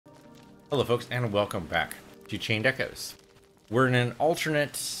Hello folks, and welcome back to Chained Echoes. We're in an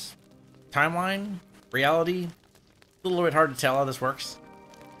alternate timeline, reality. A little bit hard to tell how this works.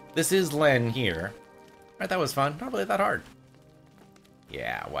 This is Len here. Right, that was fun. Not really that hard.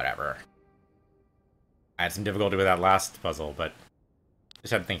 Yeah, whatever. I had some difficulty with that last puzzle, but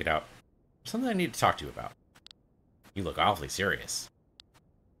just had to think it out. Something I need to talk to you about. You look awfully serious.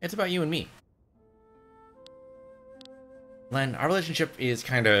 It's about you and me. Len, our relationship is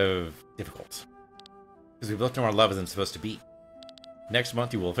kind of difficult. Because we both know our love isn't supposed to be. Next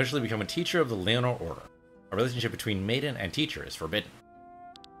month, you will officially become a teacher of the Leonor Order. A relationship between maiden and teacher is forbidden.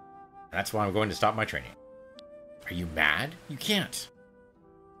 And that's why I'm going to stop my training. Are you mad? You can't.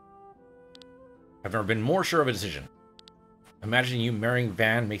 I've never been more sure of a decision. Imagining you marrying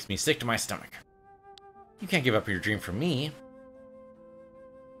Van makes me sick to my stomach. You can't give up your dream for me.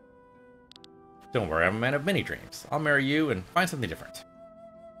 Don't worry, I'm a man of many dreams. I'll marry you and find something different.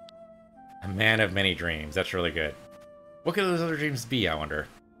 A man of many dreams. That's really good. What could those other dreams be, I wonder?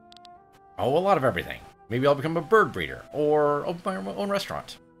 Oh, a lot of everything. Maybe I'll become a bird breeder, or open my own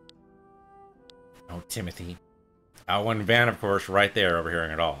restaurant. Oh, Timothy. Oh, and Van, of course, right there,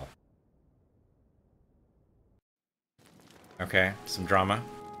 overhearing it all. Okay, some drama.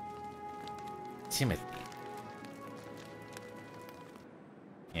 Timothy.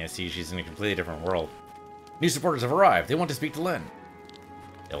 Yeah, see, she's in a completely different world. New supporters have arrived. They want to speak to Len.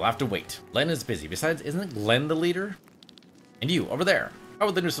 They'll have to wait. Len is busy. Besides, isn't Glenn the leader? And you, over there. How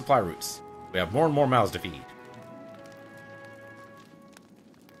about the new supply routes? We have more and more mouths to feed.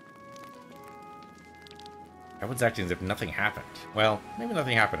 Everyone's acting as if nothing happened. Well, maybe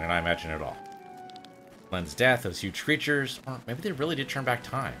nothing happened, and I imagine it all. Glenn's death, those huge creatures, or maybe they really did turn back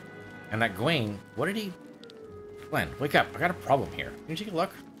time. And that Gawain, what did he... Glenn, wake up. I got a problem here. Can you take a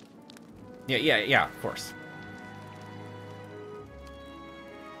look? Yeah, of course.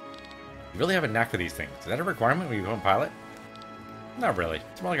 You really have a knack for these things. Is that a requirement when you become a pilot? Not really.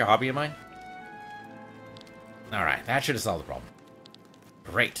 It's more like a hobby of mine. Alright, that should have solved the problem.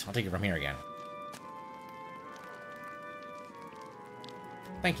 Great. I'll take it from here again.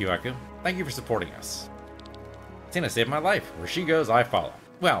 Thank you, Aku. Thank you for supporting us. Tina saved my life. Where she goes, I follow.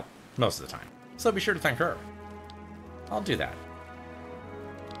 Well, most of the time. So be sure to thank her. I'll do that.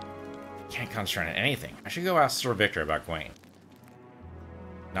 Can't concentrate on anything. I should go ask Sir Victor about Gawain.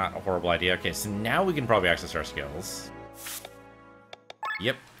 Not a horrible idea. Okay, so now we can probably access our skills.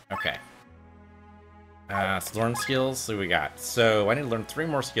 Yep, okay. Let's learn skills. So we got. So I need to learn 3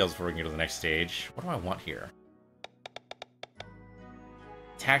 more skills before we can get to the next stage. What do I want here?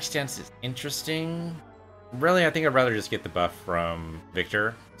 Attack stance is interesting. Really, I think I'd rather just get the buff from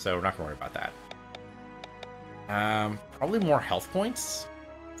Victor, so we're not going to worry about that. Probably more health points.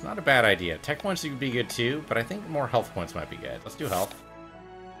 It's not a bad idea. Tech points would be good too, but I think more health points might be good. Let's do health.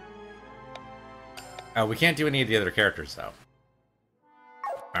 We can't do any of the other characters though.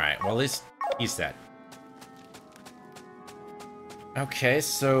 Alright, well at least he's set. Okay,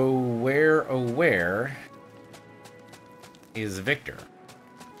 so where is Victor?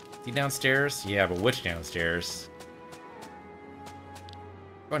 Is he downstairs? Yeah, but which downstairs?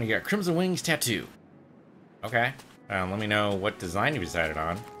 Oh, and you got Crimson Wings tattoo. Okay. Let me know what design you decided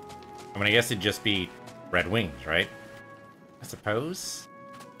on. I mean, I guess it'd just be red wings, right? I suppose?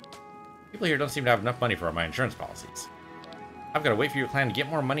 People here don't seem to have enough money for my insurance policies. I've got to wait for your clan to get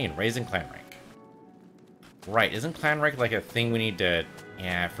more money and raise in clan rank. Right, isn't clan rank like a thing we need to...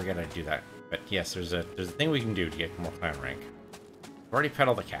 Yeah, I forget how to do that. But yes, there's a thing we can do to get more clan rank. I've already pet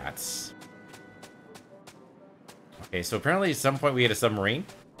all the cats. Okay, so apparently at some point we get a submarine.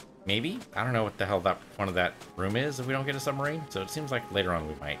 Maybe? I don't know what the hell that one of that room is if we don't get a submarine. So it seems like later on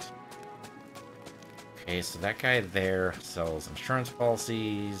we might. Okay, so that guy there sells insurance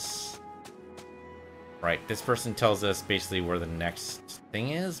policies. Right, this person tells us basically where the next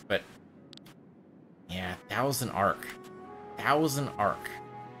thing is, but... Yeah, 1,000 arc. 1,000 arc.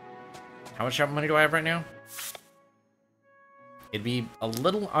 How much money do I have right now? It'd be a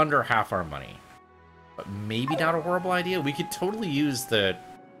little under half our money. But maybe not a horrible idea. We could totally use the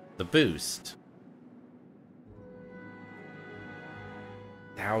boost.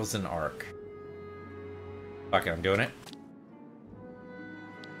 1,000 arc. Fuck it, I'm doing it.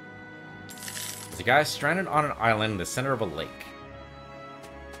 There's a guy stranded on an island in the center of a lake.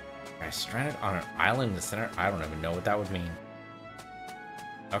 Guy stranded on an island in the center? I don't even know what that would mean.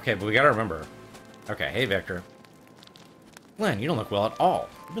 Okay, but we gotta remember. Okay, hey Victor. Glenn, you don't look well at all.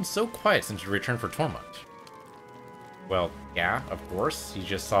 You've been so quiet since you returned for Tormund. Well, yeah, of course. He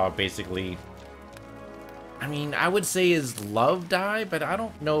just saw basically... I mean, I would say his love die, but I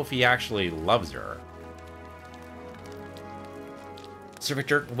don't know if he actually loves her. Sir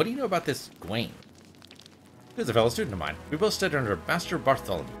Victor, what do you know about this Gawain? He was a fellow student of mine. We both studied under Master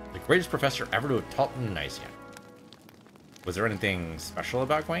Bartholomew, the greatest professor ever to have taught in Nicaea. Was there anything special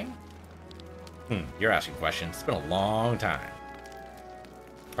about Gawain? You're asking questions. It's been a long time.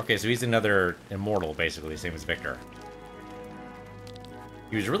 Okay, so he's another immortal, basically, same as Victor.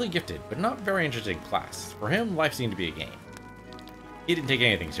 He was really gifted, but not very interested in class. For him, life seemed to be a game. He didn't take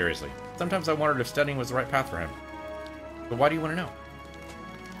anything seriously. Sometimes I wondered if studying was the right path for him. But why do you want to know?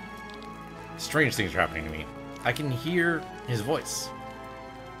 Strange things are happening to me. I can hear his voice.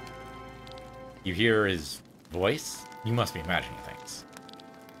 You hear his voice? You must be imagining things.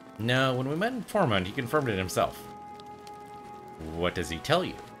 No, when we met in Tormund, he confirmed it himself. What does he tell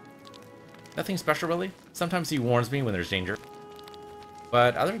you? Nothing special, really. Sometimes he warns me when there's danger.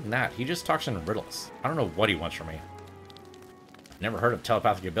 But other than that, he just talks in riddles. I don't know what he wants from me. I've never heard of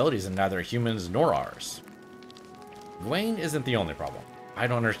telepathic abilities in neither humans nor ours. Gawain isn't the only problem. I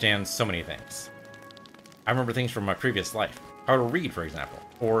don't understand so many things. I remember things from my previous life. How to read, for example,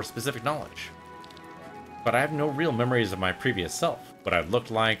 or specific knowledge. But I have no real memories of my previous self. What I looked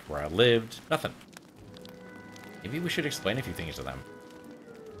like, where I lived, nothing. Maybe we should explain a few things to them.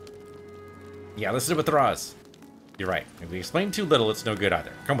 Yeah, listen to Matthias. You're right. If we explain too little, it's no good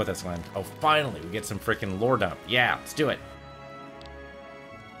either. Come with us, Glenn. Oh, finally, we get some freaking lore dump. Yeah, let's do it.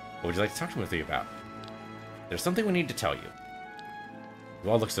 What would you like to talk to me with you about? There's something we need to tell you. You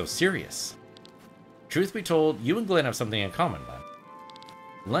all look so serious. Truth be told, you and Glenn have something in common, Len.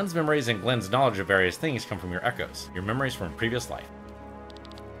 Len's memories and Glenn's knowledge of various things come from your echoes, your memories from previous life.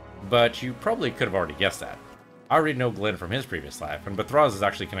 But you probably could have already guessed that. I already know Glenn from his previous life, and Bathraz is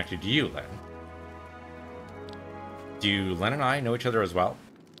actually connected to you, Len. Do Len and I know each other as well?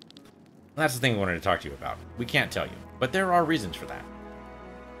 That's the thing I wanted to talk to you about. We can't tell you, but there are reasons for that.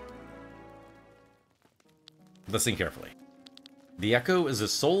 Listen carefully. The Echo is the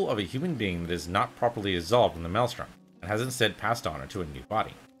soul of a human being that is not properly dissolved in the Maelstrom, and has instead passed on into a new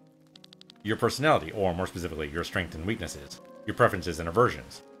body. Your personality, or more specifically, your strengths and weaknesses, your preferences and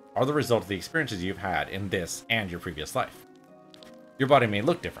aversions, are the result of the experiences you've had in this and your previous life. Your body may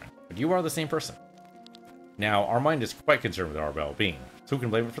look different, but you are the same person. Now, our mind is quite concerned with our well-being, so who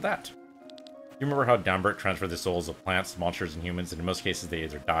can blame it for that? You remember how Downbert transferred the souls of plants, monsters, and humans, and in most cases they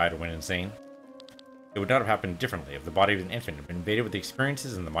either died or went insane? It would not have happened differently if the body of an infant had been invaded with the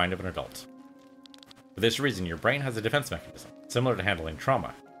experiences and the mind of an adult. For this reason, your brain has a defense mechanism, similar to handling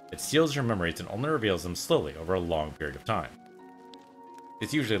trauma. It seals your memories and only reveals them slowly over a long period of time.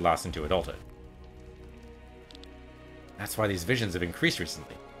 This usually lasts into adulthood. That's why these visions have increased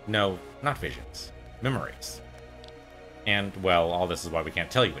recently. No, not visions. Memories. And, well, all this is why we can't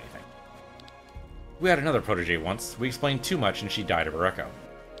tell you anything. We had another protege once. We explained too much and she died of her echo.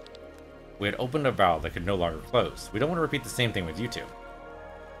 We had opened a valve that could no longer close. We don't want to repeat the same thing with you two.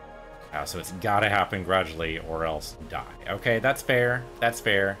 So it's gotta happen gradually or else die. Okay, that's fair. That's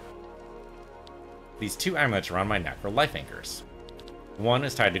fair. These two amulets around my neck are life anchors. One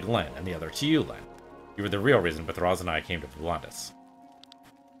is tied to Glenn and the other to you, Len. You were the real reason Bathraz and I came to Volantis.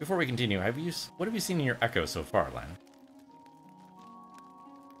 Before we continue, what have you seen in your echo so far, Len?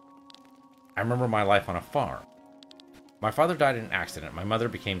 I remember my life on a farm. My father died in an accident. My mother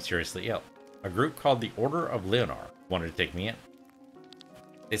became seriously ill. A group called the Order of Leonor wanted to take me in.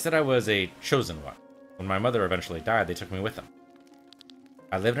 They said I was a chosen one. When my mother eventually died, they took me with them.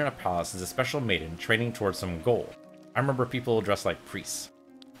 I lived in a palace as a special maiden training towards some goal. I remember people dressed like priests.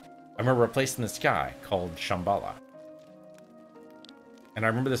 I remember a place in the sky called Shambhala. And I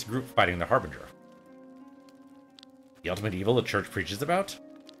remember this group fighting the Harbinger. The ultimate evil the church preaches about?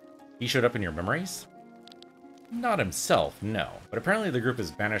 He showed up in your memories? Not himself, no. But apparently the group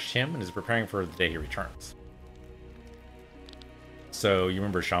has banished him and is preparing for the day he returns. So, you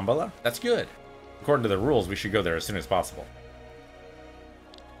remember Shambhala? That's good. According to the rules, we should go there as soon as possible.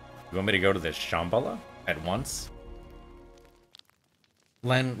 You want me to go to this Shambhala? At once?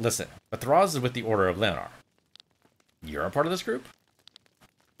 Len, listen. Bathraz is with the Order of Leonor. You're a part of this group?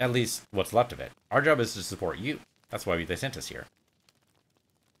 At least, what's left of it. Our job is to support you. That's why they sent us here.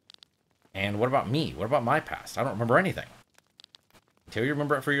 And what about me? What about my past? I don't remember anything. Until you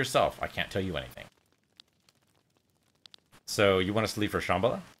remember it for yourself, I can't tell you anything. So, you want us to leave for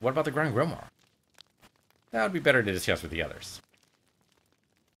Shambhala? What about the Grand Grimoire? That would be better to discuss with the others.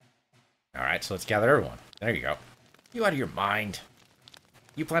 Alright, so let's gather everyone. There you go. You out of your mind?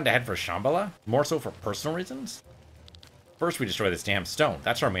 You plan to head for Shambhala? More so for personal reasons? First, we destroy this damn stone.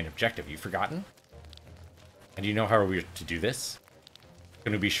 That's our main objective. You've forgotten? And do you know how we're to do this?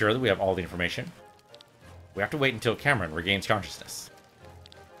 Can we be sure that we have all the information? We have to wait until Cameron regains consciousness.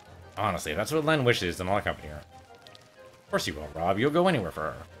 Honestly, if that's what Len wishes, then I'll accompany her. Of course you will, Rob. You'll go anywhere for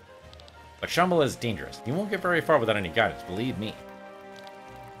her. But Shambhala is dangerous. You won't get very far without any guidance, believe me.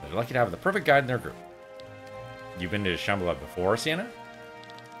 They're lucky to have the perfect guide in their group. You've been to Shambhala before, Sienna?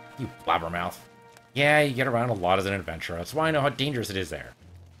 You blabbermouth. Yeah, you get around a lot as an adventurer. That's why I know how dangerous it is there.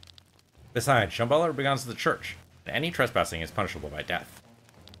 Besides, Shambhala belongs to the church, and any trespassing is punishable by death.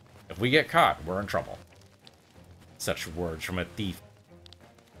 If we get caught, we're in trouble. Such words from a thief.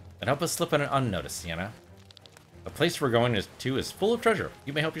 Then help us slip in unnoticed, Sienna. The place we're going to is full of treasure.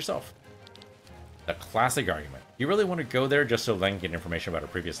 You may help yourself. The classic argument. You really want to go there just so Len can get information about her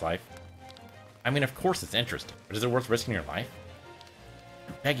previous life? I mean, of course it's interesting, but is it worth risking your life?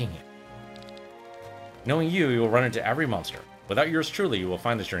 I'm begging you. Knowing you will run into every monster. Without yours truly, you will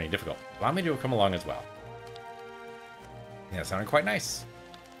find this journey difficult. Allow me to come along as well. Yeah, that sounded quite nice.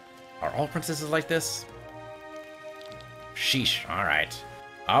 Are all princesses like this? Sheesh, alright.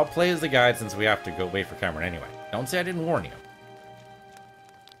 I'll play as the guide since we have to go wait for Cameron anyway. Don't say I didn't warn you.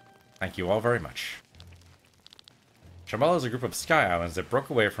 Thank you all very much. Shambhala is a group of sky islands that broke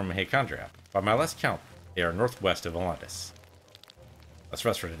away from Hycandria. By my last count, they are northwest of Atlantis. Let's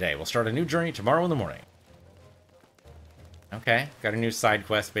rest for today. We'll start a new journey tomorrow in the morning. Okay, got a new side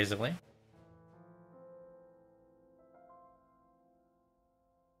quest, basically.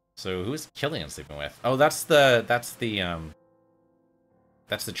 So who's Killian sleeping with? Oh, that's the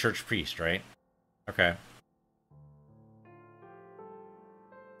church priest, right? Okay.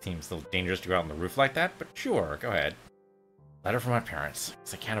 Seems a little dangerous to go out on the roof like that, but sure, go ahead. Letter from my parents,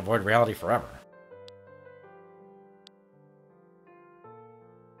 because I can't avoid reality forever.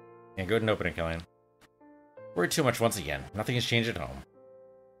 Yeah, go ahead and open it, Killian. Worried too much once again. Nothing has changed at home.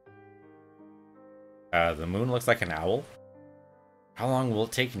 The moon looks like an owl. How long will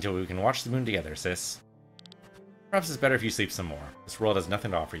it take until we can watch the moon together, sis? Perhaps it's better if you sleep some more. This world has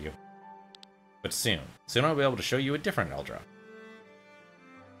nothing to offer you. But soon. Soon I'll be able to show you a different Eldra.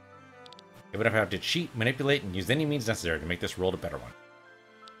 Even if I have to cheat, manipulate, and use any means necessary to make this world a better one.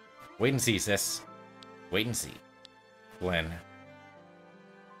 Wait and see, sis. Wait and see. Glenn.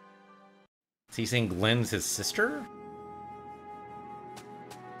 Is he saying Glenn's his sister?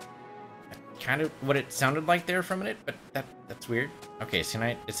 Kind of what it sounded like there for a minute, but that's weird. Okay, so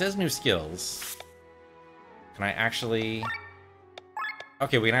it says new skills. Can I actually...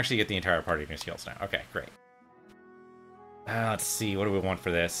 Okay, we can actually get the entire party new skills now. Okay, great. Let's see, what do we want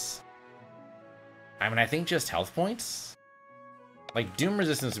for this? I mean, I think just health points? Like, Doom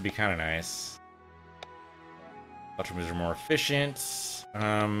Resistance would be kind of nice. Ultramoves are more efficient.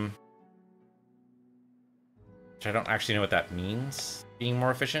 Which I don't actually know what that means, being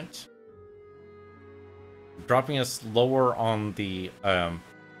more efficient. Dropping us lower on the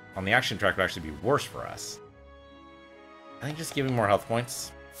action track would actually be worse for us. I think just giving more health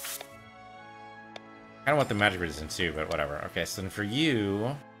points. I don't want the magic resistance too, but whatever. Okay, so then for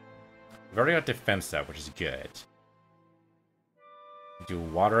you, we've already got defense up, which is good. Do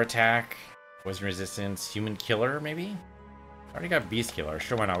water attack, poison resistance, human killer, maybe? Already got beast killer.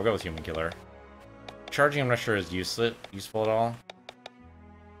 Sure, why not? We'll go with human killer. Charging, I'm not sure is useful at all.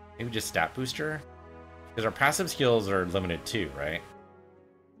 Maybe just stat booster? Because our passive skills are limited too, right?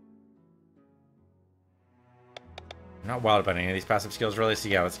 I'm not wild about any of these passive skills, really, so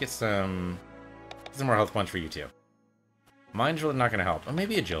yeah, let's get some more health points for you too. Mine's really not going to help. Oh,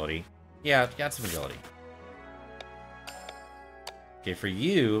 maybe agility. Yeah, got some agility. Okay, for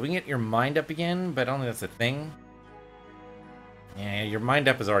you, we can get your mind up again, but I don't think that's a thing. Yeah, your mind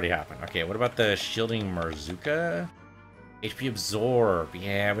up has already happened. Okay, what about the shielding Marzuka? HP absorb.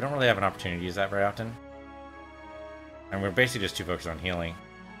 Yeah, we don't really have an opportunity to use that very often. And we're basically just too focused on healing.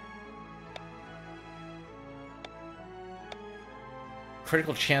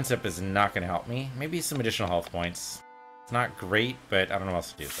 Critical chance up is not going to help me. Maybe some additional health points. It's not great, but I don't know what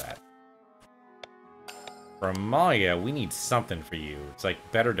else to do with that. For Amalia, we need something for you. It's like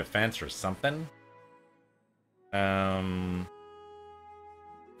better defense or something.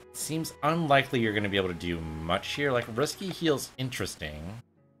 Seems unlikely you're going to be able to do much here. Like, risky heal's interesting,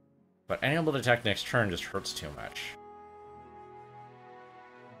 but unable to attack next turn just hurts too much.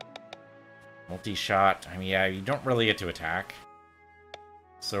 Multi-shot. I mean, yeah, you don't really get to attack.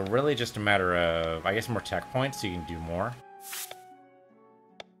 So really just a matter of, I guess, more tech points so you can do more.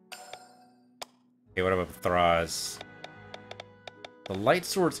 Okay, what about Thraz? The light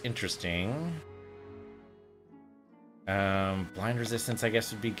sword's interesting. Blind resistance, I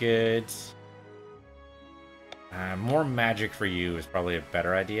guess, would be good. More magic for you is probably a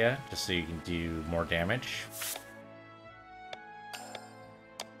better idea, just so you can do more damage.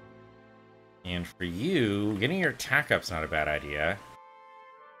 And for you, getting your attack up's not a bad idea.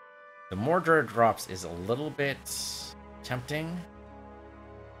 The more Dread drops is a little bit tempting.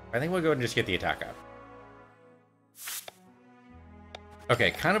 I think we'll go ahead and just get the attack up.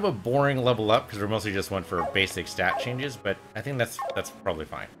 Okay, kind of a boring level up because we mostly just went for basic stat changes, but I think that's probably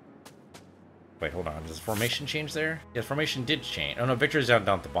fine. Wait, hold on. Does formation change there? Yeah, formation did change. Oh no, Victor's down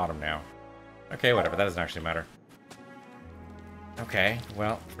at the bottom now. Okay, whatever. That doesn't actually matter. Okay,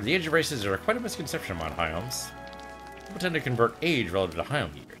 well, for the age of races, there are quite a misconception about biomes. People tend to convert age relative to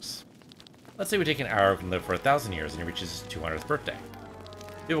biome years. Let's say we take an arrow who can live for 1,000 years and he reaches his 200th birthday.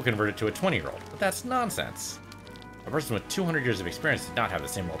 People convert it to a 20-year-old, but that's nonsense. A person with 200 years of experience did not have the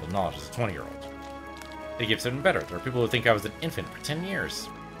same level of knowledge as a 20-year-old. It gets even better. There are people who think I was an infant for 10 years.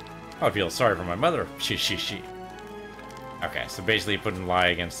 I would feel sorry for my mother. She. Okay, so basically putting lie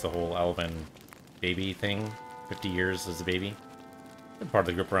against the whole elven baby thing. 50 years as a baby. Been part of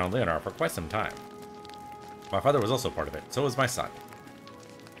the group around Leonard for quite some time. My father was also part of it. So was my son.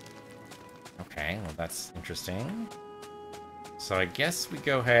 Okay, well that's interesting. So I guess we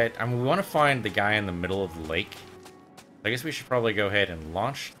go ahead... I mean, we want to find the guy in the middle of the lake. I guess we should probably go ahead and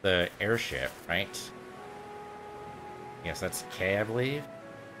launch the airship, right? Yes, that's K, I believe.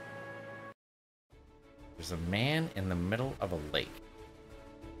 There's a man in the middle of a lake.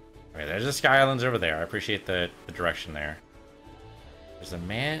 Okay, there's the Sky Islands over there. I appreciate the direction there. There's a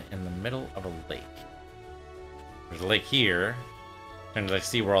man in the middle of a lake. There's a lake here. And I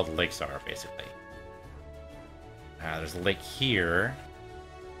see where all the lakes are, basically. There's a lake here.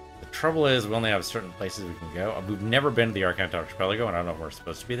 The trouble is, we only have certain places we can go. We've never been to the Arcant Archipelago, and I don't know if we're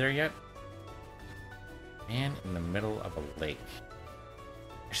supposed to be there yet. Man in the middle of a lake.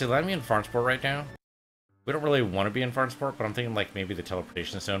 Actually, let me in Farnsport right now. We don't really want to be in Farnsport, but I'm thinking like maybe the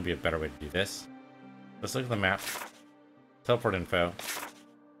teleportation zone would be a better way to do this. Let's look at the map. Teleport info.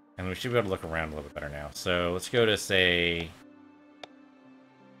 And we should be able to look around a little bit better now. So let's go to, say,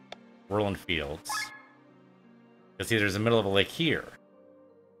 Whirland Fields. You'll see there's a middle of a lake here.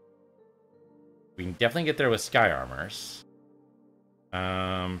 We can definitely get there with Sky Armors.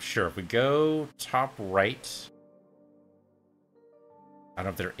 Sure, if we go top right... I don't know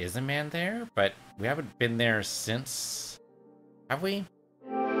if there is a man there, but we haven't been there since... Have we?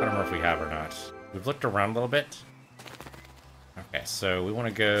 I don't remember if we have or not. We've looked around a little bit. Okay, so we want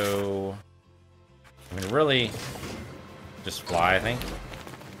to go... I mean, really... Just fly, I think.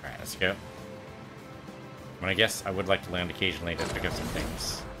 Alright, let's go. I mean, I guess I would like to land occasionally to pick up some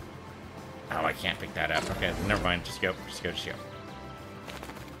things. Oh, I can't pick that up. Okay, never mind. Just go. Just go.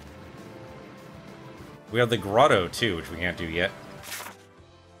 We have the grotto, too, which we can't do yet.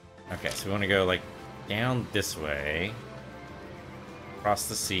 Okay, so we want to go, like, down this way. Across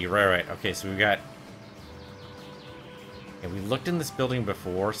the sea. Right. Okay, so we've got... Yeah, we looked in this building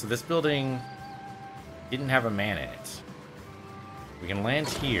before, so this building didn't have a man in it. We can land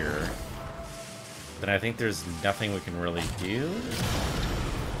here. Then I think there's nothing we can really do.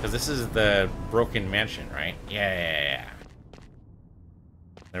 Because this is the broken mansion, right? Yeah.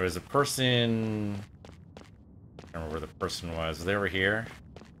 There was a person... I don't remember where the person was. They were here.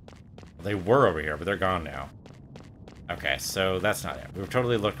 Well, they were over here, but they're gone now. Okay, so that's not it. We've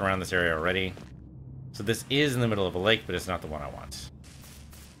totally looked around this area already. So this is in the middle of a lake, but it's not the one I want.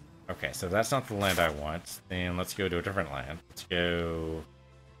 Okay, so that's not the land I want. Then let's go to a different land. Let's go...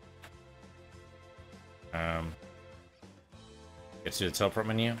 Get to the teleport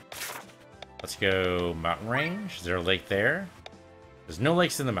menu. Let's go mountain range. Is there a lake there? There's no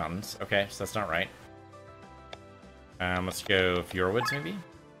lakes in the mountains. Okay, so that's not right. Let's go Fjordwoods, maybe?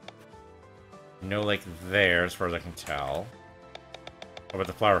 No lake there, as far as I can tell. What about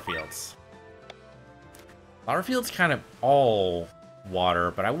the flower fields? Flower fields kind of all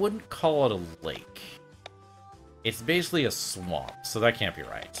water, but I wouldn't call it a lake. It's basically a swamp, so that can't be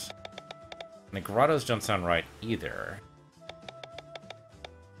right. And the grottos don't sound right either.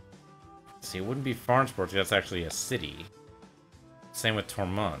 See, it wouldn't be Farnsport, that's actually a city. Same with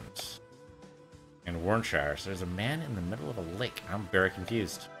Tormund. And Warnshire, so there's a man in the middle of a lake. I'm very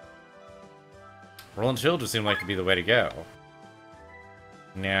confused. Roland Field would seem like to be the way to go.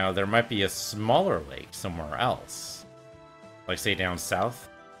 Now, there might be a smaller lake somewhere else. Like, say, down south.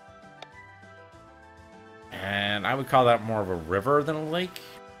 And I would call that more of a river than a lake.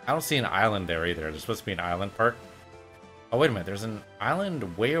 I don't see an island there either. There's supposed to be an island part. Oh, wait a minute. There's an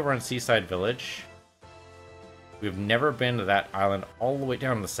island way over on Seaside Village. We've never been to that island all the way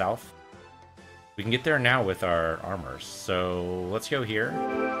down in the south. We can get there now with our armors. So let's go here.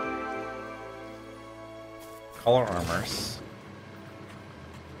 Call our armors.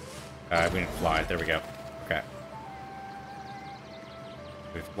 We can fly. There we go. Okay.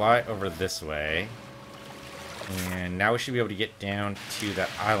 We fly over this way. And now we should be able to get down to that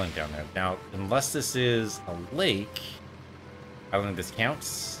island down there. Now, unless this is a lake, I don't think this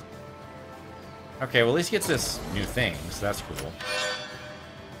counts. Okay, well at least he gets this new thing, so that's cool.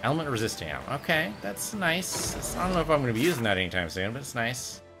 Element resist down. Okay, that's nice. I don't know if I'm going to be using that anytime soon, but it's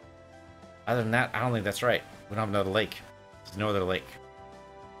nice. Other than that, I don't think that's right. We don't have another lake. There's no other lake.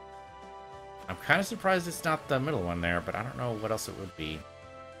 I'm kind of surprised it's not the middle one there, but I don't know what else it would be.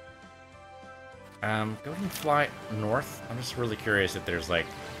 Go ahead and fly north. I'm just really curious if there's like...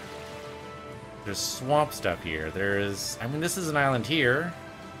 There's swamp stuff here. There's... I mean, this is an island here.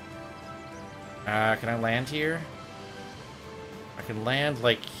 Can I land here? I can land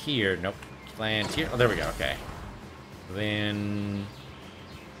like here. Nope. Land here. Oh, there we go. Okay. Then...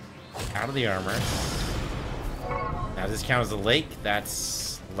 Out of the armor. Now, does this count as a lake?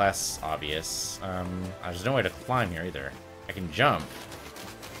 That's less obvious. There's no way to climb here either. I can jump.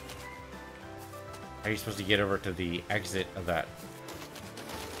 How are you supposed to get over to the exit of that?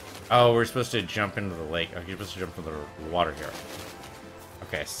 Oh, we're supposed to jump into the lake. Oh, you're supposed to jump into the water here.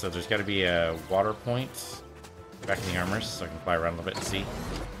 Okay, so there's got to be a water point. Back in the armors, so I can fly around a little bit and see.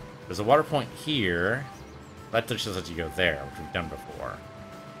 There's a water point here. That just lets you go there, which we've done before.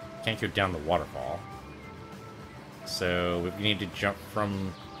 Can't go down the waterfall. So we need to jump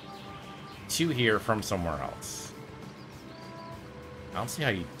from to here from somewhere else. I don't see how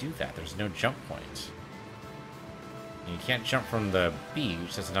you do that. There's no jump point. And you can't jump from the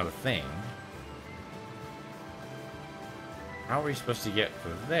beach. That's another thing. How are we supposed to get to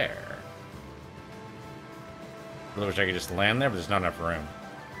there? I wish I could just land there, but there's not enough room.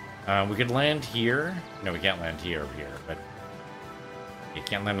 We could land here. No, we can't land here over here, but you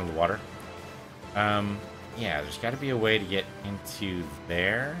can't land in the water. Yeah, there's got to be a way to get into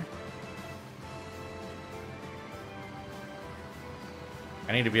there.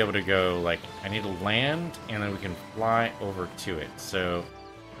 I need to be able to go, like, I need to land, and then we can fly over to it. So,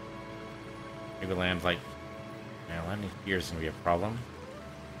 maybe land, like, yeah, landing here is going to be a problem.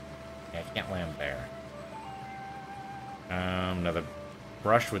 Yeah, I can't land there. No, the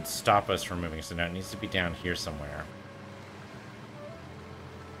brush would stop us from moving, so now it needs to be down here somewhere.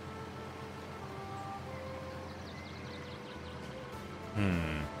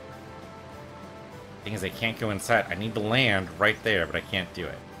 Thing is, I can't go inside. I need to land right there, but I can't do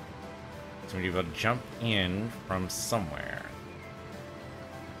it. So we need to be able to jump in from somewhere.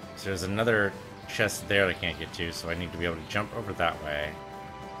 So there's another chest there that I can't get to, so I need to be able to jump over that way.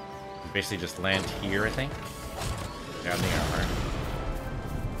 And basically just land here, I think. Down the armor.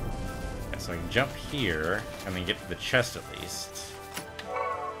 Yeah, so I can jump here, and then get to the chest at least.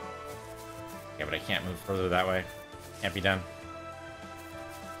 Yeah, but I can't move further that way. Can't be done.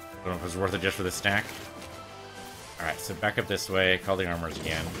 I don't know if it was worth it just for the stack. Alright, so back up this way, call the armors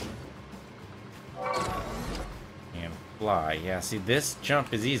again. And fly. Yeah, see, this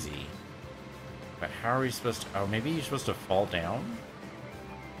jump is easy. But how are we supposed to... Oh, maybe you're supposed to fall down?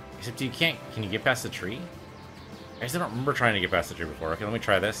 Except you can't... Can you get past the tree? I guess I don't remember trying to get past the tree before. Okay, let me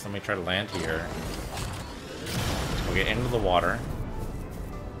try this. Let me try to land here. We'll get into the water.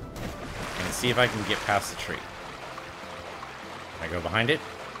 And see if I can get past the tree. Can I go behind it?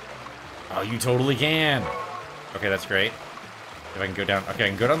 Oh, you totally can! Okay, that's great. If I can go down... Okay, I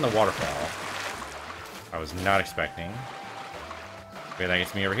can go down the waterfall. I was not expecting. Okay, that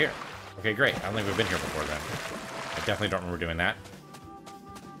gets me over here. Okay, great. I don't think we've been here before then. I definitely don't remember doing that.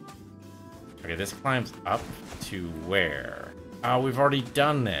 Okay, this climbs up to where? Oh, we've already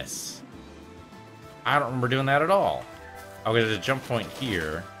done this. I don't remember doing that at all. Okay, there's a jump point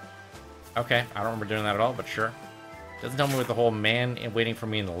here. Okay, I don't remember doing that at all, but sure. Doesn't tell me what the whole man waiting for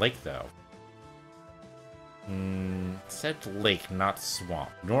me in the lake, though. It said lake, not swamp.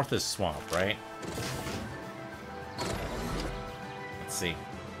 North is swamp, right? Let's see.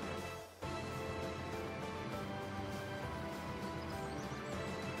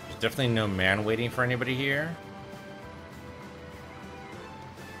 There's definitely no man waiting for anybody here.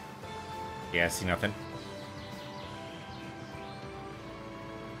 Yeah, I see nothing.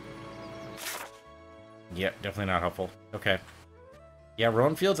 Yep, definitely not helpful. Okay. Yeah,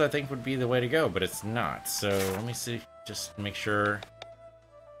 Rowan Fields I think would be the way to go, but it's not. So let me see, just make sure.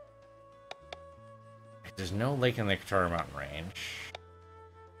 There's no lake in the Katara Mountain Range.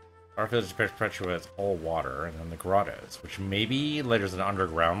 Our Fields is perpetuates all water, and then the grottos, which maybe there's an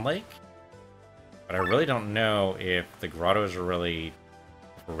underground lake. But I really don't know if the grottos are really...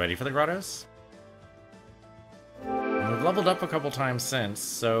 if we're ready for the grottos. And we've leveled up a couple times since,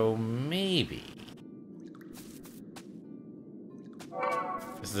 so maybe...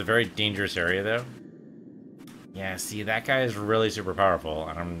 This is a very dangerous area, though. Yeah, see, that guy is really super powerful,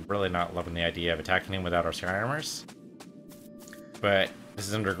 and I'm really not loving the idea of attacking him without our sky armors. But this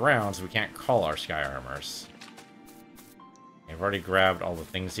is underground, so we can't call our sky armors. I've already grabbed all the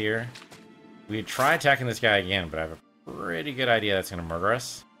things here. We could try attacking this guy again, but I have a pretty good idea that's going to murder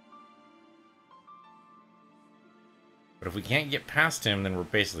us. But if we can't get past him, then we're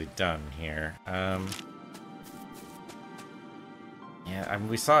basically done here. Yeah, I mean,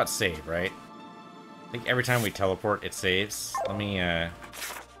 we saw it save, right? I think every time we teleport, it saves. Let me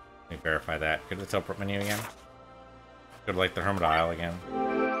verify that. Go to the teleport menu again. Go to, like, the Hermit Isle again.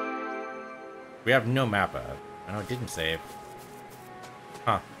 We have no map up. I know it didn't save.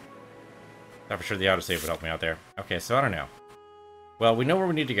 Huh. Thought for sure the autosave would help me out there. Okay, so I don't know. Well, we know where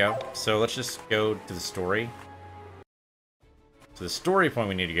we need to go, so let's just go to the story. So the story point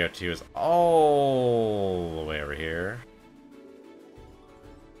we need to go to is all the way over here.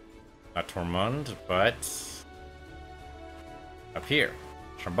 Not Tormund, but up here.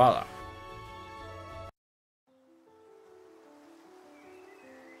 Shambhala.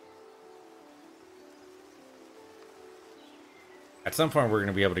 At some point, we're going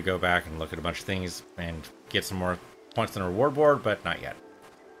to be able to go back and look at a bunch of things and get some more points on the reward board, but not yet.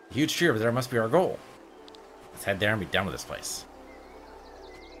 A huge tree over there must be our goal. Let's head there and be done with this place.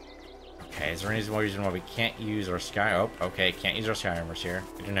 Okay, is there any more reason why we can't use our sky... Oh, okay, can't use our sky armors here.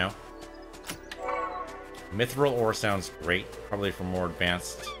 Good to know. Mithril ore sounds great. Probably for more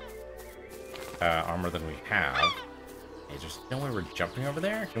advanced armor than we have. Hey, there's no way we're jumping over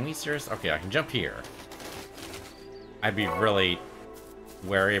there? Can we seriously... Okay, I can jump here. I'd be really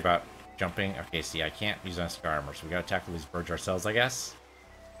wary about jumping. Okay, see, I can't use my sky armor, so we gotta tackle these birds ourselves, I guess.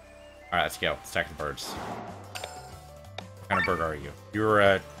 Alright, let's go. Let's attack the birds. What kind of bird are you? You're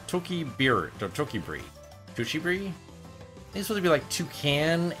a Tokibri. Tuchibri? I think it's supposed to be like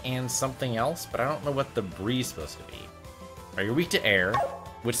toucan and something else, but I don't know what the bree's supposed to be. Alright, you're weak to air,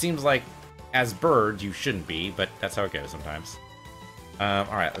 which seems like, as birds, you shouldn't be, but that's how it goes sometimes.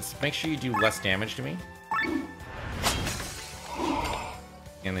 Alright, let's make sure you do less damage to me.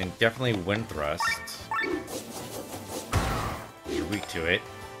 And then definitely wind thrust. You're weak to it.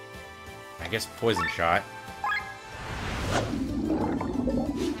 I guess poison shot.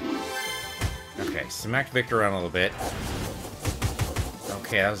 Okay, smack Victor around a little bit.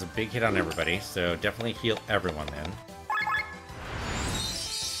 Okay, that was a big hit on everybody, so definitely heal everyone then.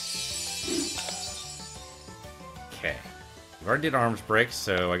 Okay. We've already did arms break,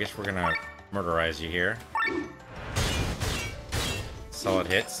 so I guess we're gonna murderize you here. Solid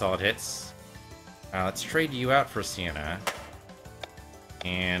hits, solid hits. Let's trade you out for Sienna.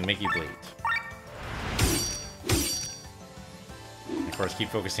 And make you bleed. And of course, keep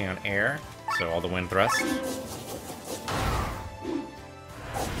focusing on air. So all the wind thrust.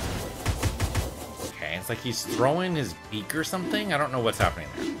 Okay, it's like he's throwing his beak or something. I don't know what's happening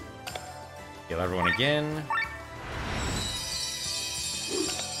there. Heal everyone again.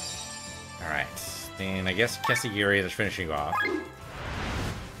 Alright. Then I guess Kesigiri is finishing off.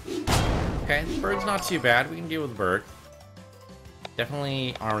 Okay, the bird's not too bad. We can deal with the bird.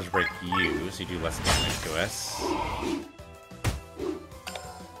 Definitely arms break you, so you do less damage to us.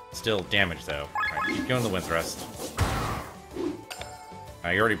 Still damage, though. Alright, keep going the wind thrust.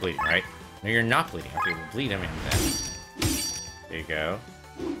 You're already bleeding, right? No, you're not bleeding. Okay, we'll bleed him in then. There you go.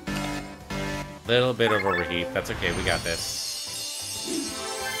 Little bit of overheat. That's okay, we got this.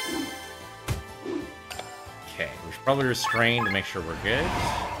 Okay, we should probably restrain to make sure we're good.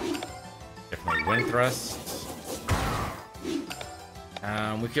 Definitely wind thrust.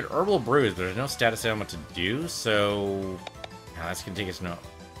 We could herbal bruise, but there's no status element to do, so that's gonna take us no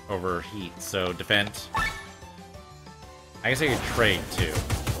overheat. So defend. I guess I could trade too.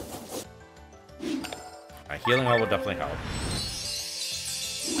 Healing all will definitely help.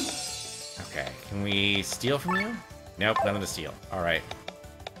 Okay, can we steal from you? Nope, none of the steal. All right.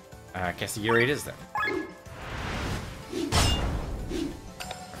 Kesigiri it is then.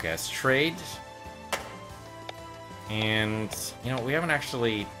 Okay, let's trade. And, you know, we haven't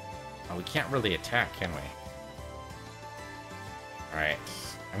actually... Oh, we can't really attack, can we? Alright.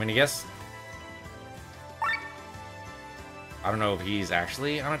 I mean, I guess... I don't know if he's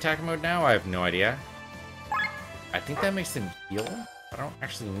actually on attack mode now. I have no idea. I think that makes him heal. I don't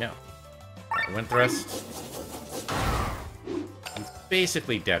actually know. Right, wind thrust. He's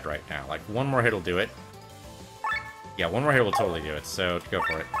basically dead right now. Like, one more hit will do it. Yeah, one more hit will totally do it, so go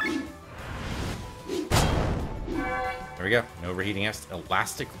for it. There we go. No overheating us.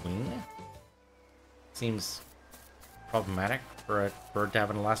 Elastic wing? Seems problematic for a bird to have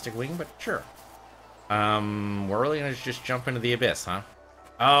an elastic wing, but sure. We're really gonna just jump into the abyss, huh?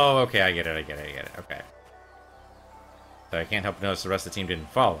 Oh, okay, I get it. Okay. So I can't help notice the rest of the team didn't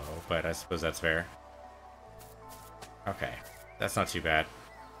follow, but I suppose that's fair. Okay, that's not too bad.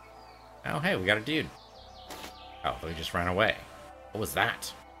 Oh, hey, we got a dude. Oh, he just ran away. What was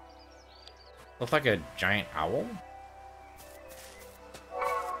that? Looked like a giant owl?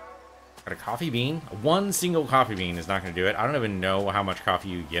 Got a coffee bean. One single coffee bean is not going to do it. I don't even know how much coffee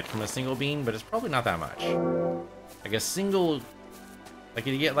you get from a single bean, but it's probably not that much. Like a single... Like,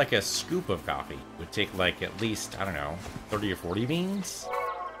 if you get like a scoop of coffee, it would take like at least, I don't know, 30 or 40 beans?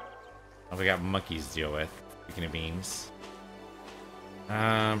 Oh, we got monkeys to deal with. Speaking of beans.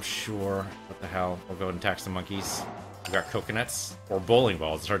 Sure. What the hell? We'll go ahead and tax the monkeys. We got coconuts. Or bowling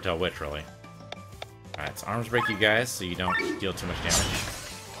balls. It's hard to tell which, really. Alright, so arms break you guys so you don't deal too much damage.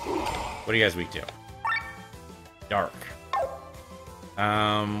 What are you guys weak to? Dark.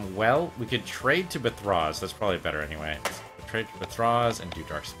 Well, we could trade to Bethraz. That's probably better anyway. We'll trade to Bethraz and do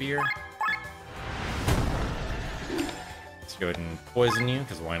Dark Spear. Let's go ahead and poison you,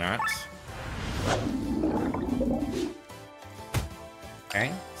 because why not?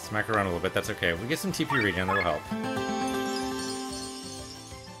 Okay, smack around a little bit, that's okay. We get some TP regen, that'll help.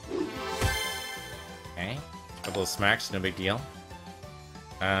 Okay, a couple of smacks, no big deal.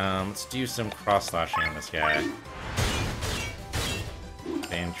 Let's do some cross slashing on this guy.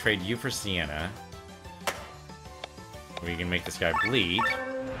 Then trade you for Sienna. We can make this guy bleed.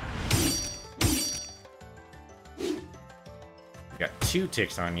 We got 2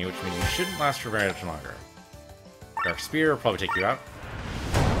 ticks on you, which means you shouldn't last for very much longer. Dark Spear will probably take you out.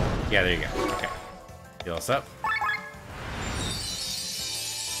 Yeah, there you go. Okay. Heal us up.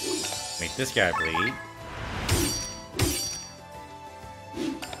 Make this guy bleed.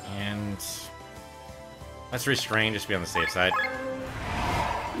 And let's restrain, just to be on the safe side.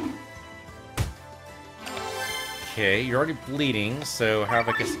 Okay, you're already bleeding, so have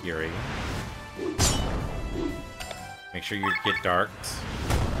like a Skiri. Make sure you get darked.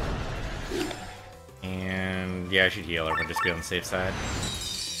 And yeah, I should heal everyone, just to be on the safe side.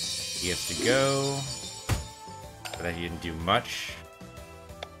 He gets to go. But that he didn't do much.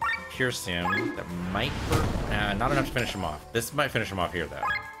 Pierce him. That might hurt. Nah, not enough to finish him off. This might finish him off here, though.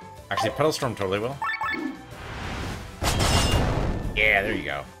 Actually, Petal Storm totally will. Yeah, there you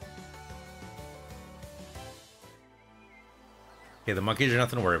go. Okay, the monkeys are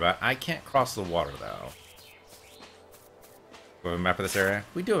nothing to worry about. I can't cross the water, though. Do we have a map of this area?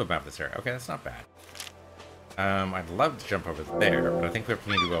 We do have a map of this area. Okay, that's not bad. I'd love to jump over there, but I think we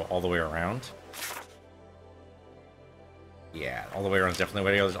need to go all the way around. Yeah, all the way around is definitely the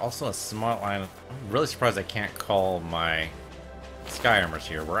way to go. There's also a small line. I'm really surprised I can't call my Sky Armors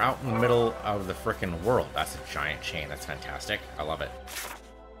here. We're out in the middle of the frickin' world. That's a giant chain. That's fantastic. I love it.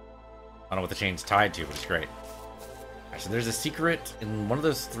 I don't know what the chain's tied to, but it's great. Alright, so there's a secret in one of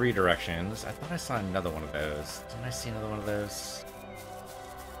those 3 directions. I thought I saw another one of those. Didn't I see another one of those?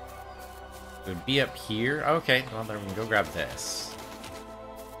 It would be up here. Okay, well, then we can go grab this.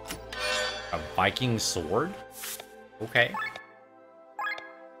 A Viking sword? Okay.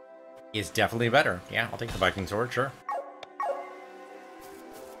 Is definitely better. Yeah, I'll take the Viking sword, sure.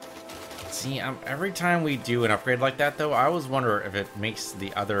 See, every time we do an upgrade like that, though, I always wonder if it makes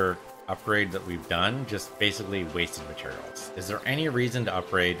the other upgrade that we've done just basically wasted materials. Is there any reason to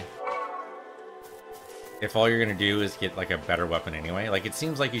upgrade if all you're going to do is get, like, a better weapon anyway? Like, it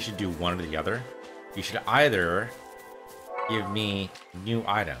seems like you should do one or the other. You should either give me new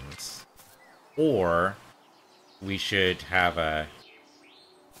items, or we should have a...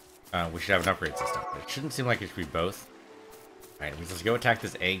 an upgrade system. It shouldn't seem like it should be both. Alright, let's go attack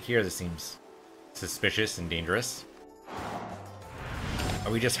this egg here. This seems suspicious and dangerous.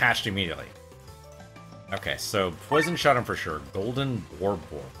 Oh, we just hatched immediately. Okay, so poison shot him for sure. Golden Boar.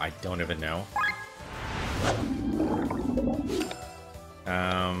 I don't even know.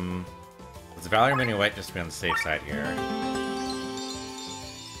 Let's Valor Minuet just to be on the safe side here.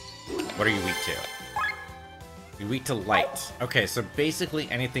 What are you weak to? You're weak to light. Okay, so basically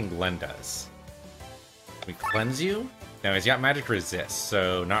anything Glenn does. We cleanse you? No, he's got magic resist,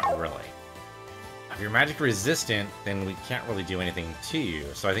 so not really. If you're magic resistant, then we can't really do anything to you.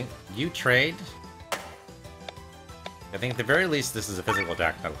 So I think you trade. I think at the very least this is a physical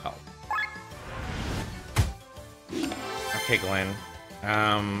attack that'll help. Okay, Glenn.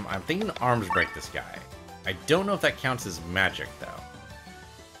 I'm thinking arms break this guy. I don't know if that counts as magic, though.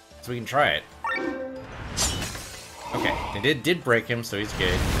 So we can try it. Okay, it did break him, so he's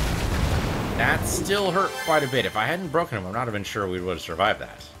good. That still hurt quite a bit. If I hadn't broken him, I'm not even sure we would have survived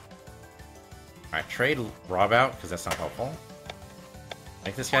that. Alright, trade Rob out, because that's not helpful.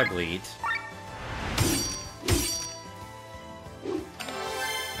 Make this guy bleed.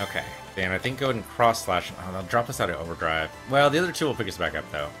 Okay, then I think go ahead and cross slash. Oh, they'll drop us out of overdrive. Well, the other 2 will pick us back up,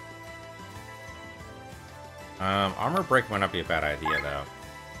 though. Armor break might not be a bad idea, though.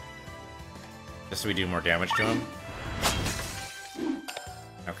 Just so we do more damage to him.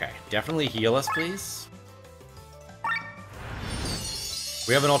 Okay, definitely heal us, please.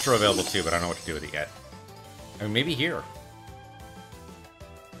 We have an Ultra available too, but I don't know what to do with it yet. I mean, maybe here.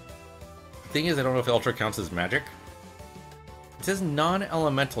 The thing is, I don't know if Ultra counts as magic. It says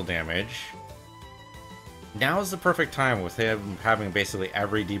non-elemental damage. Now is the perfect time with him having basically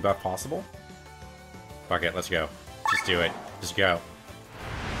every debuff possible. Fuck it, let's go. Just do it. Just go.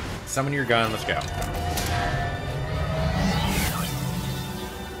 Summon your gun, let's go.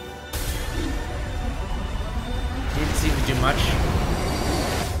 Didn't seem to do much.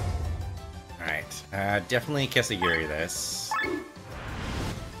 Alright, definitely Kesagiri this.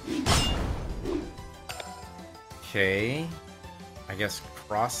 Okay. I guess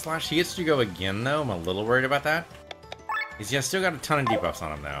cross slash. He gets to go again though. I'm a little worried about that. He's still got a ton of debuffs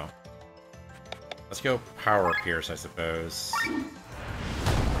on him though. Let's go power pierce, I suppose.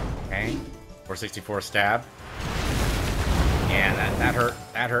 Okay. 464 stab. Yeah, that hurt.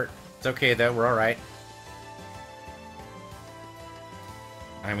 That hurt. It's okay though, we're alright.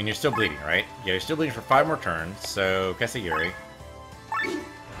 I mean, you're still bleeding, right? Yeah, you're still bleeding for 5 more turns, so Kesagiri.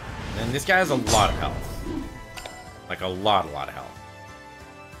 And this guy has a lot of health. Like, a lot of health.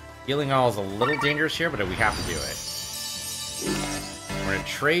 Healing all is a little dangerous here, but we have to do it. We're gonna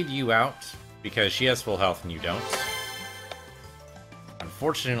trade you out, because she has full health and you don't.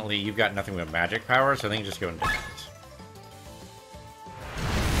 Unfortunately, you've got nothing with magic power, so I think just go indifferent.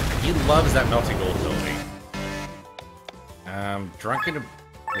 He loves that melting gold ability. Drunken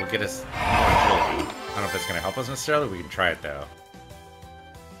will get us more agility. I don't know if it's going to help us necessarily, we can try it though.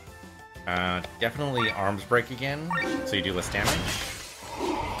 Definitely arms break again, so you do less damage.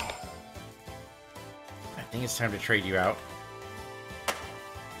 I think it's time to trade you out.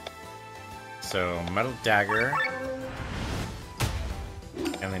 So, metal dagger.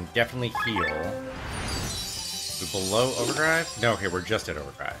 And then definitely heal. We're below overdrive? No, okay, we're just at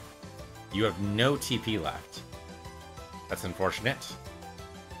overdrive. You have no TP left. That's unfortunate.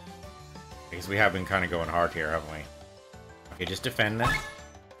 Because we have been kind of going hard here, haven't we? Okay, just defend then.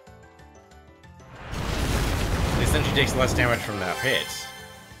 At least then she takes less damage from that hit.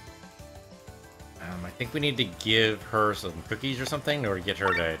 I think we need to give her some cookies or something in order to get her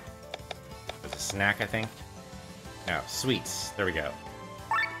to... It's a snack, I think. No, sweets. There we go.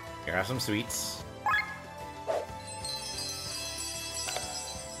 Here, have some sweets.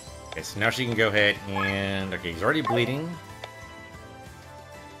 Okay, so now she can go ahead and... Okay, he's already bleeding.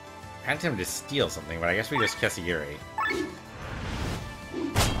 I had him to steal something, but I guess we just Kesagiri.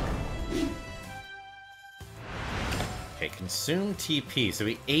 Okay, consume TP. So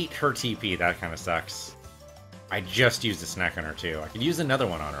we ate her TP. That kind of sucks. I just used a snack on her, too. I could use another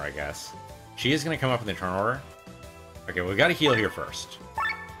one on her, I guess. She is going to come up in the turn order. Okay, well, we got to heal here first.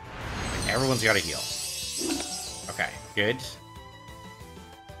 Like, everyone's got to heal. Okay, good.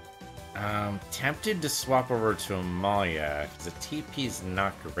 Tempted to swap over to Amalia, because the TP's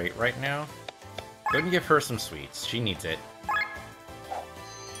not great right now. Go ahead and give her some sweets. She needs it.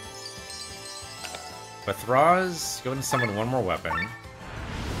 But Thraz, go ahead and summon one more weapon.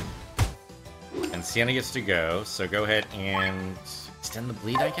 And Sienna gets to go, so go ahead and extend the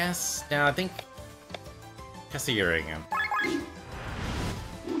bleed, I guess? No, I think... Kesagiri again.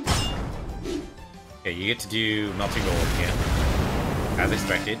 Okay, you get to do Melting Gold again. As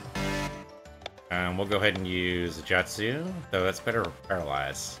expected. We'll go ahead and use Jatsu, though that's better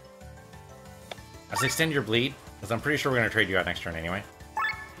Paralyze. Let's extend your bleed, because I'm pretty sure we're going to trade you out next turn anyway.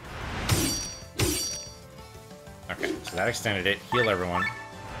 Okay, so that extended it. Heal everyone.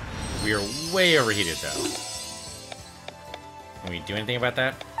 We are way overheated, though. Can we do anything about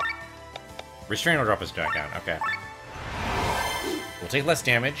that? Restrain will drop us back down. Okay. We'll take less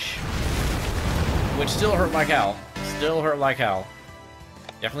damage. Which still hurt like hell. Still hurt like hell.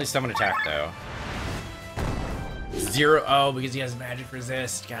 Definitely summon attack, though. 0. Oh, because he has magic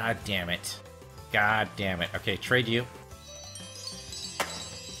resist. God damn it. God damn it. Okay, trade you.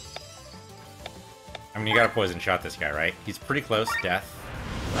 I mean, you gotta poison shot this guy, right? He's pretty close. Death.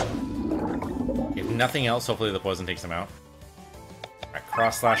 If nothing else, hopefully the poison takes him out. Alright,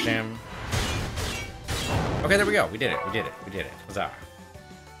 cross slash him. Okay, there we go. We did it. We did it. We did it. Huzzah.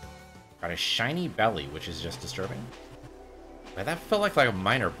 Got a shiny belly, which is just disturbing. But that felt like a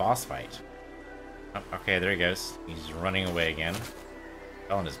minor boss fight. Oh, okay, there he goes. He's running away again.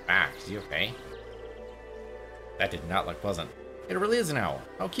 Fell on his back. Is he okay? That did not look pleasant. It really is an owl.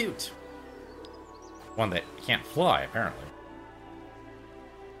 How cute. One that can't fly, apparently.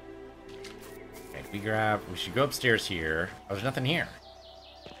 Okay, we should go upstairs here. Oh, there's nothing here.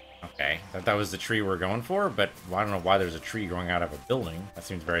 Okay, thought that was the tree we're going for, but I don't know why there's a tree growing out of a building. That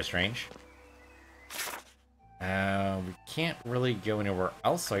seems very strange. We can't really go anywhere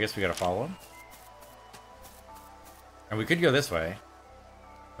else, so I guess we gotta follow him. And we could go this way.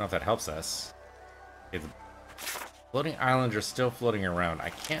 I don't know if that helps us. Okay, the floating islands are still floating around. I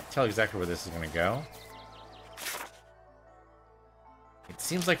can't tell exactly where this is gonna go. It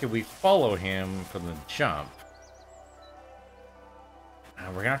seems like if we follow him from the jump,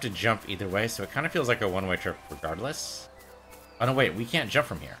 we're gonna have to jump either way, so it kind of feels like a one-way trip regardless. Oh no, wait, we can't jump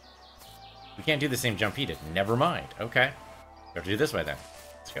from here. We can't do the same jump he did. Never mind. Okay. We have to do this way then.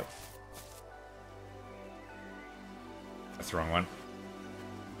 Let's go. That's the wrong one.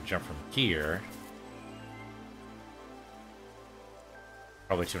 Jump from here.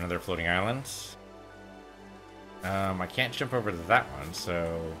 Probably to another floating island. I can't jump over to that one,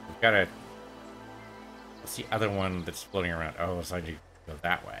 so we've gotta... What's the other one that's floating around? Oh, so I need to go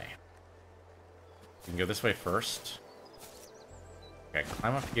that way. We can go this way first. Okay,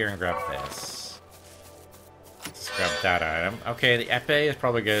 climb up here and grab this. Let's grab that item. Okay, the epee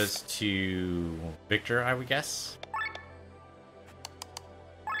probably goes to Victor, I would guess.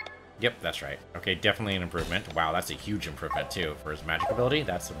 Yep, that's right. Okay, definitely an improvement. Wow, that's a huge improvement, too, for his magic ability.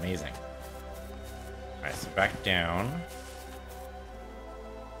 That's amazing. Alright, so back down.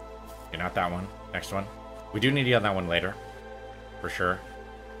 Okay, not that one. Next one. We do need to get that one later. For sure.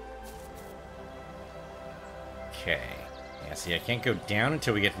 Okay. Yeah, see, I can't go down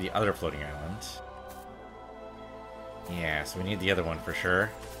until we get to the other floating island. Yeah, so we need the other one for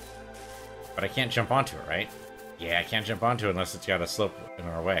sure. But I can't jump onto it, right? Yeah, I can't jump onto it unless it's got a slope in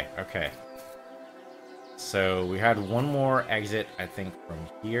our way. Okay. So we had one more exit, I think, from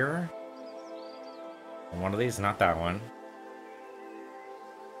here. And one of these, not that one.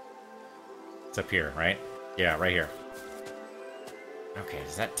 It's up here, right? Yeah, right here. Okay,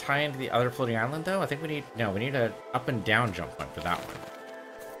 does that tie into the other floating island, though? I think we need... No, we need a up and down jump point for that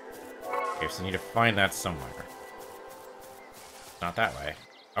one. Okay, so we need to find that somewhere. Not that way.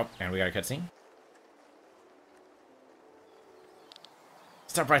 Oh, and we got a cutscene.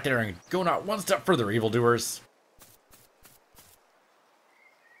 Stop right there and go not one step further, evildoers.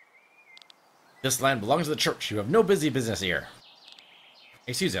 This land belongs to the church. You have no busy business here.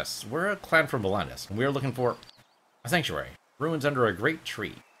 Excuse us, we're a clan from Belandus, and we are looking for a sanctuary. Ruins under a great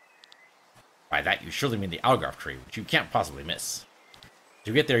tree. By that, you surely mean the Algarve tree, which you can't possibly miss.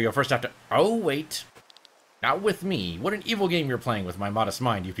 To get there, you'll first have to... Oh, wait. Not with me. What an evil game you're playing with my modest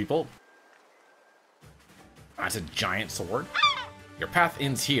mind, you people. That's a giant sword. Your path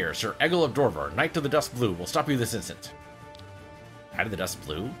ends here. Sir Egil of Dorvar, Knight of the Dust Blue, will stop you this instant. Knight of the Dust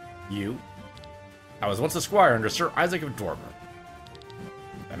Blue? You? I was once a squire under Sir Isaac of Dorvar.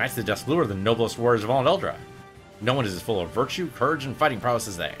 The Knights of the Dust Blue are the noblest warriors of all Eldra. No one is as full of virtue, courage, and fighting prowess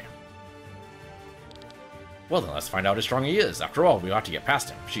as they. Well then, let's find out how strong he is. After all, we ought to get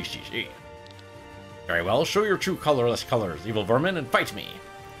past him. She. Very well, show your true colorless colors, evil vermin, and fight me.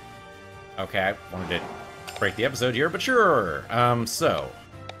 Okay, I wanted to break the episode here, but sure. So.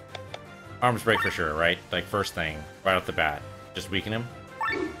 Arms break for sure, right? Like, first thing, right off the bat. Just weaken him.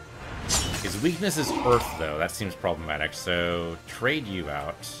 His weakness is earth, though. That seems problematic, so trade you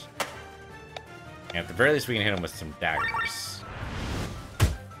out. And at the very least, we can hit him with some daggers.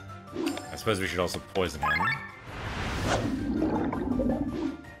 I suppose we should also poison him.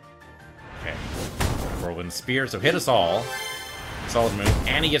 Okay. Whirlwind Spear, so hit us all. Solid move.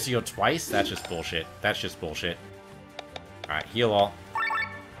 And he gets to go twice? That's just bullshit. That's just bullshit. Alright, heal all.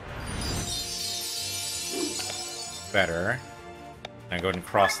 Better. Now go ahead and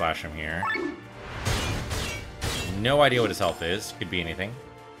cross-slash him here. No idea what his health is. Could be anything.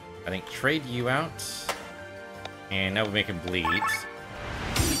 I think trade you out. And now we make him bleed.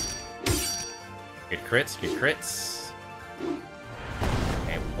 Good crits, good crits.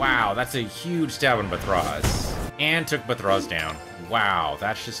 Okay, wow, that's a huge stab on Bathraz. And took Bathraz down. Wow,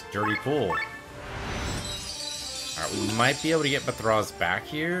 that's just dirty cool. Alright, we might be able to get Bathraz back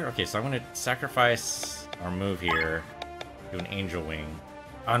here. Okay, so I'm going to sacrifice our move here to an Angel Wing.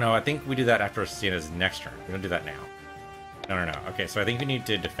 Oh no, I think we do that after Siena's next turn. We don't do that now. No. Okay, so I think we need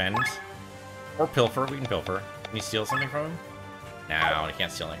to defend. Or pilfer. We can pilfer. Can you steal something from him? No, I can't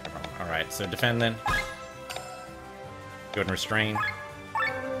steal anything from him. Alright, so defend then. Go ahead and restrain.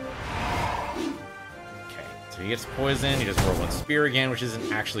 Okay, so he gets poison. He does Whirlwind Spear again, which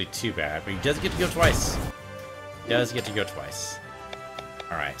isn't actually too bad. But he does get to go twice. Does get to go twice.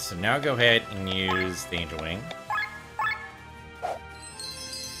 Alright, so now go ahead and use the Angel Wing.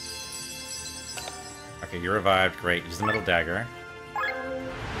 Okay, you're revived. Great. Use the Metal Dagger. Okay,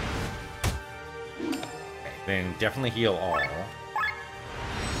 then definitely heal all.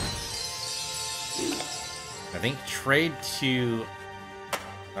 I think trade to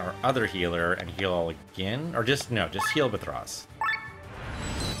our other healer and heal again? Or just, no, just heal Matthias.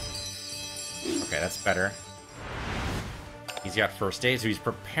 Okay, that's better. He's got first aid, so he's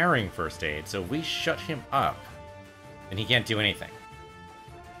preparing first aid. So if we shut him up, then he can't do anything.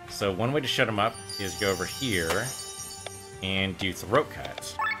 So one way to shut him up is go over here and do throat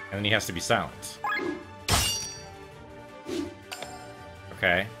cut. And then he has to be silent.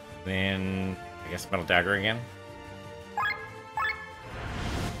 Okay, then I guess metal dagger again.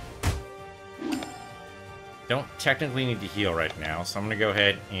 Don't technically need to heal right now, so I'm gonna go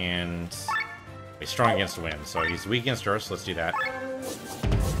ahead and he's strong against the wind, so he's weak against earth, so let's do that.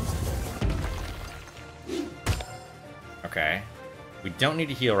 Okay. We don't need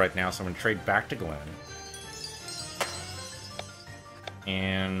to heal right now, so I'm gonna trade back to Glenn.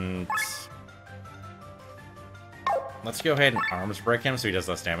 And let's go ahead and arms break him so he does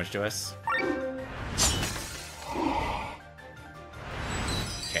less damage to us.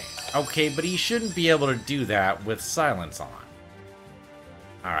 Okay. Okay, but he shouldn't be able to do that with silence on.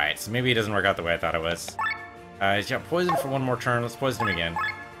 Alright, so maybe it doesn't work out the way I thought it was. He's got poison for one more turn. Let's poison him again.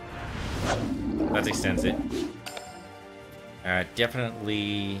 That extends it.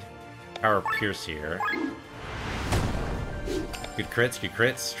 Definitely power pierce here. Good crits, good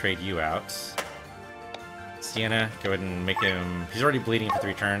crits. Trade you out. Sienna, go ahead and make him... He's already bleeding for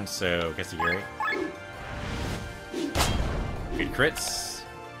 3 turns, so guess Yuri. Good crits.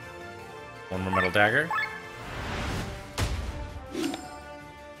 One more metal dagger.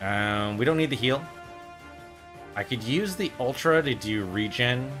 We don't need the heal. I could use the ultra to do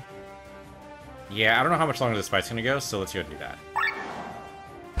regen. Yeah, I don't know how much longer this fight's gonna go, so let's go do that.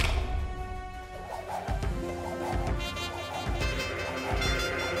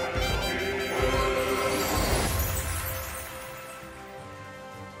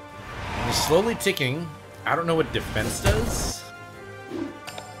 We're slowly ticking. I don't know what defense does.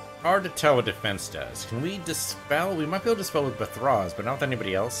 Hard to tell what defense does. Can we dispel? We might be able to dispel with Matthias, but not with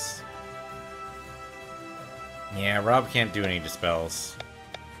anybody else. Yeah, Rob can't do any dispels.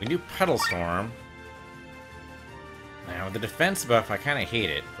 We do Petal Storm. Now, with the defense buff, I kind of hate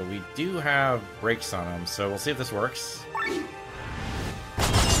it, but we do have breaks on him, so we'll see if this works.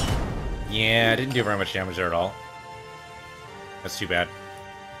 Yeah, didn't do very much damage there at all. That's too bad.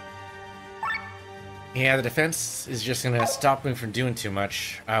 Yeah, the defense is just going to stop me from doing too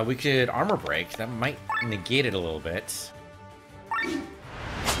much. We could armor break. That might negate it a little bit.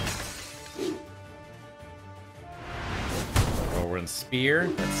 Whirlwind Spear.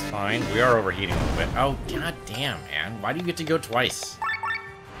 That's fine. We are overheating a little bit. Oh, god damn, man. Why do you get to go twice?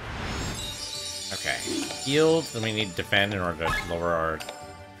 Okay. Healed. Then we need to defend in order to lower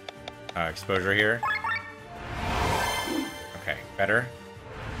our exposure here. Okay, better.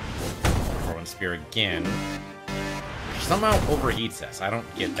 Spear again, which somehow overheats us. I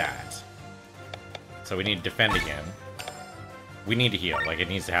don't get that. So we need to defend again. We need to heal. Like, it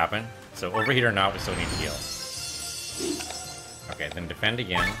needs to happen. So overheat or not, we still need to heal. Okay, then defend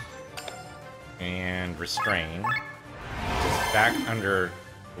again. And restrain. Just back under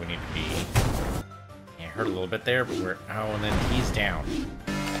where we need to be. Yeah, hurt a little bit there, but we're... Oh, and then he's down.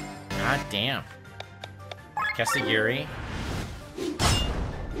 God damn. Kesagiri.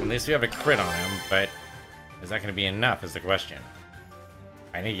 At least we have a crit on him, but is that going to be enough is the question.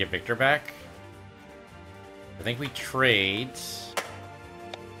 I need to get Victor back. I think we trade,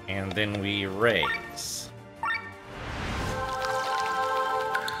 and then we raise.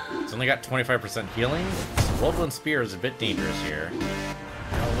 It's only got 25% healing. So Whirlwind Spear is a bit dangerous here.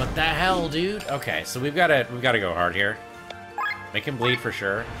 Oh, what the hell, dude? Okay, so we've got to go hard here. Make him bleed for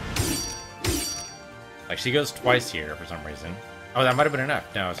sure. Like, she goes twice here for some reason. Oh, that might have been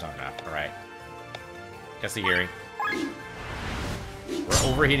enough. No, it's not enough. Alright. Kesagiri. We're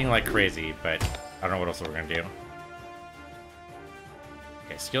overheating like crazy, but I don't know what else we're going to do.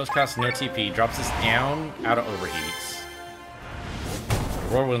 Okay, skills cost no TP. Drops us down out of overheats.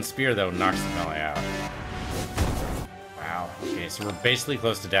 The Whirlwind Spear, though, knocks the melee out. Wow. Okay, so we're basically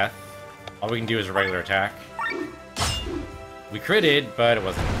close to death. All we can do is a regular attack. We critted, but it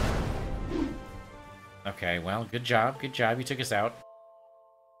wasn't enough. Okay, well, good job. Good job. You took us out.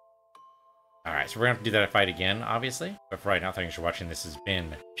 Alright, so we're going to have to do that fight again, obviously. But for right now, thanks for watching. This has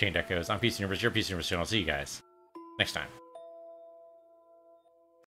been Chained Echoes. I'm Peace Universe, your Peace Universe channel. I'll see you guys next time.